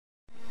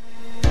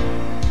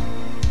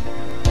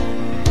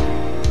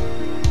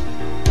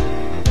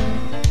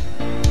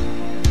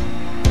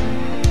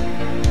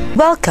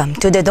Welcome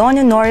to the Don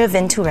Honorio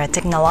Ventura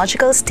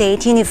Technological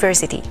State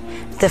University,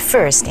 the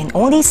first and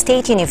only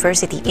state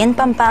university in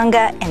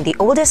Pampanga and the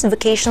oldest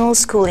vocational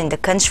school in the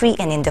country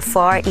and in the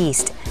Far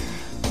East.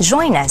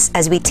 Join us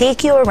as we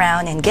take you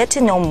around and get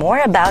to know more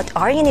about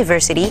our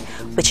university,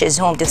 which is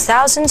home to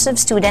thousands of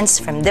students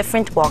from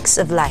different walks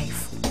of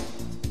life.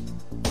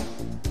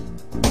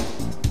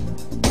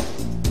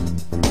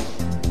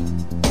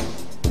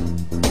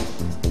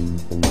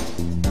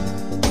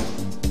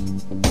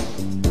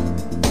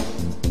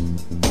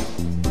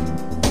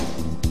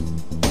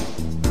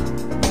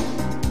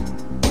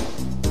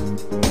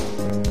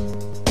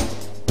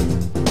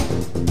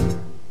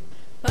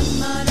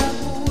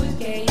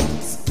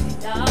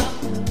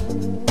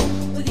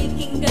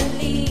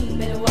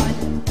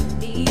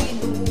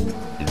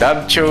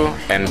 Dhvtsu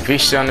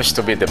envisions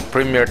to be the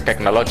premier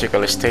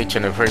technological state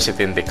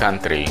university in the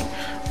country,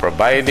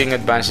 providing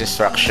advanced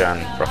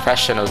instruction,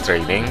 professional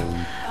training,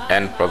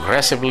 and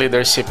progressive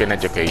leadership in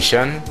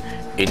education,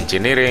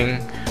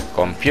 engineering,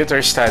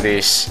 computer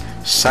studies,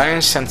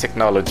 science and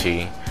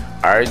technology,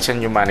 arts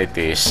and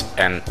humanities,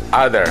 and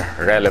other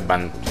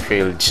relevant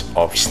fields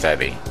of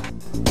study.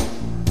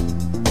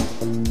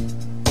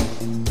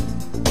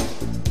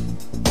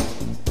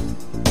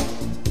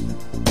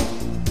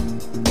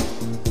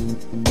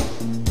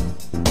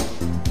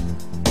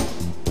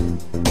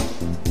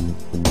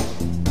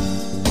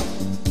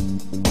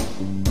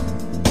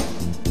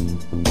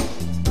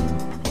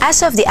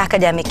 As of the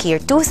academic year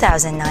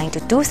 2009 to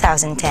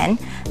 2010,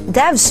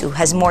 Dhvtsu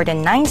has more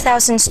than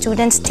 9,000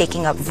 students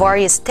taking up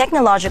various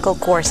technological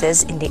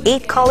courses in the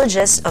 8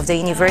 colleges of the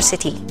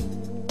university.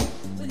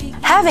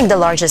 Having the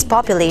largest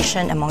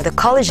population among the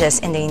colleges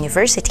in the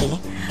university,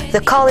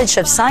 the College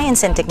of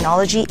Science and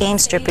Technology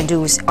aims to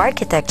produce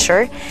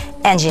architecture,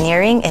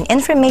 engineering, and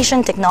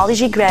information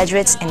technology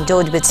graduates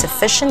endowed with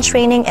sufficient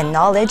training and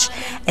knowledge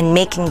and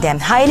making them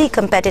highly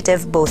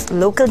competitive both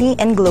locally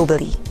and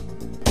globally.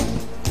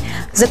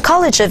 The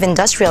College of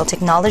Industrial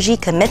Technology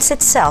commits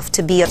itself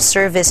to be of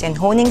service in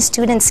honing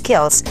student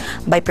skills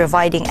by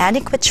providing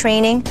adequate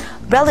training,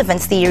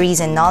 relevant theories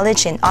and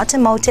knowledge in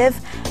automotive,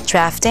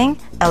 drafting,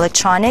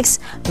 electronics,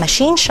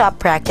 machine shop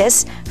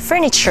practice,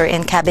 furniture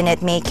and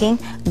cabinet making,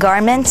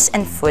 garments,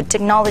 and food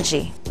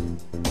technology.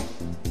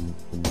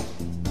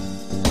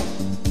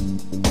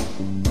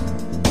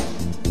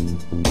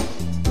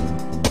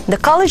 The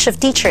College of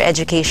Teacher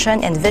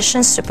Education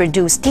envisions to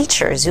produce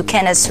teachers who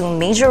can assume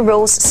major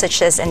roles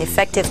such as an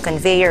effective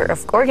conveyor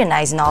of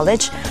organized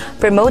knowledge,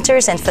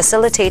 promoters and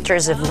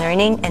facilitators of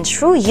learning, and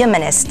true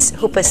humanists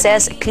who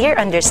possess a clear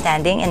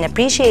understanding and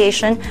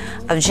appreciation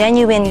of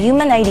genuine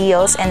human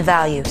ideals and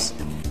values.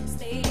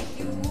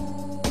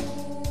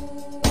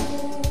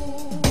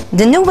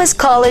 The newest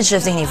college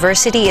of the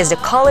university is the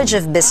College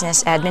of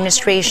Business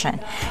Administration.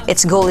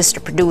 Its goal is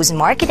to produce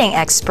marketing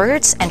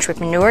experts,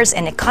 entrepreneurs,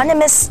 and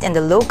economists in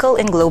the local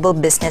and global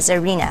business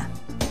arena.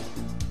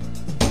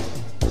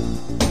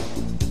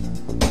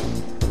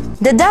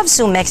 The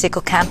Dhvtsu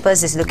Mexico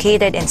campus is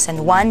located in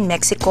San Juan,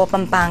 Mexico,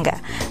 Pampanga.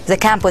 The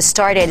campus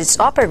started its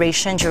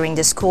operation during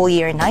the school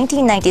year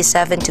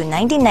 1997 to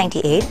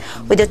 1998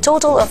 with a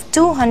total of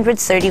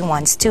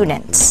 231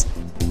 students.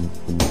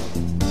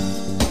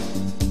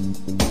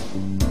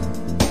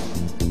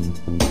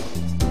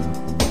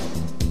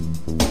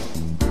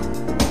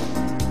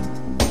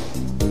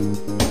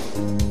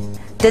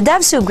 The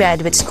Dhvtsu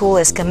Graduate School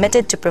is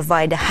committed to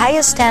provide the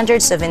highest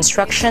standards of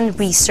instruction,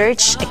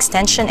 research,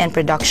 extension, and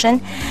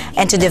production,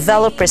 and to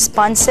develop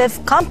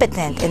responsive,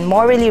 competent, and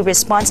morally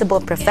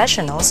responsible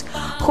professionals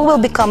who will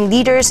become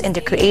leaders in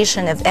the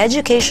creation of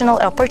educational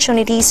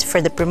opportunities for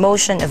the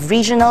promotion of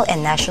regional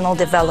and national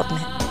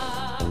development.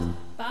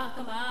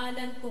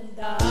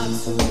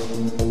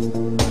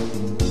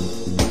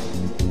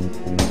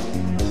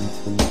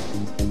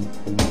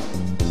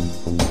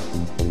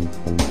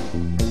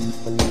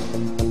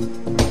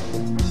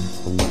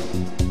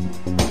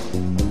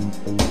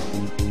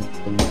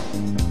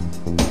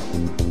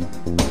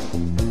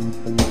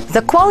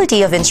 The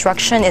quality of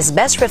instruction is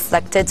best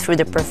reflected through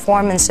the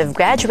performance of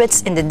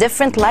graduates in the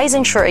different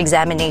licensure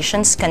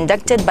examinations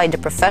conducted by the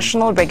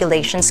Professional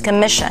Regulations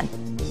Commission.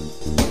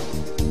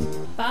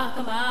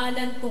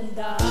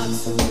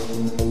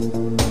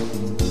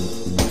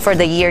 For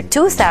the year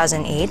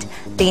 2008,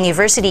 the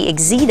university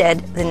exceeded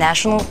the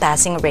national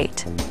passing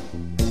rate.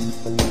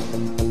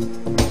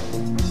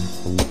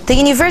 The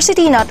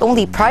university not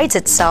only prides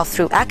itself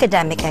through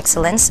academic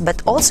excellence,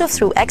 but also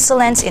through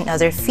excellence in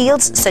other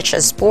fields such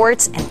as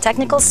sports and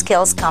technical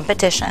skills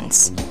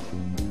competitions.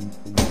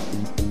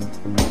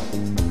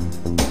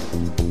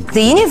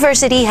 The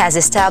university has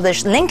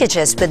established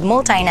linkages with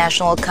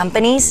multinational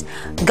companies,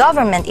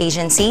 government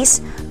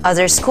agencies,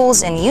 other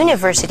schools and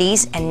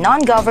universities, and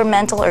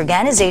non-governmental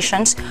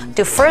organizations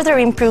to further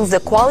improve the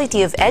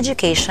quality of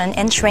education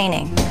and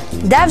training.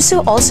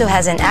 Dhvtsu also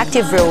has an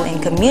active role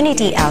in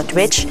community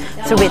outreach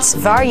through its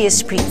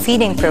various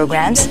feeding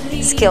programs,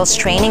 skills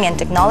training and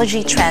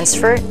technology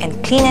transfer,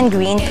 and Clean and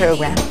Green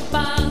program.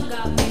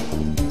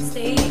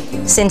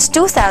 Since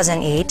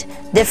 2008,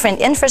 Different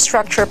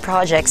infrastructure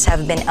projects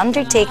have been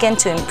undertaken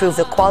to improve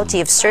the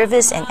quality of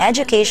service and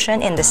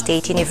education in the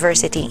State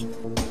University.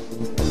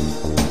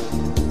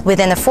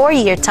 Within a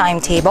 4-year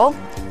timetable,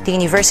 the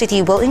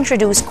university will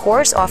introduce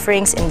course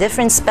offerings in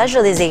different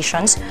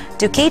specializations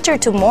to cater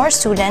to more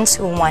students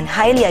who want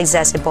highly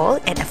accessible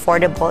and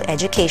affordable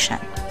education.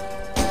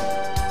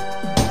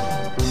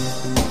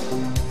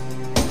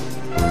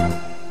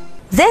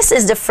 This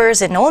is the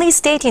first and only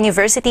state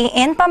university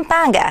in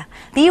Pampanga.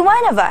 Be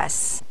one of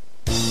us!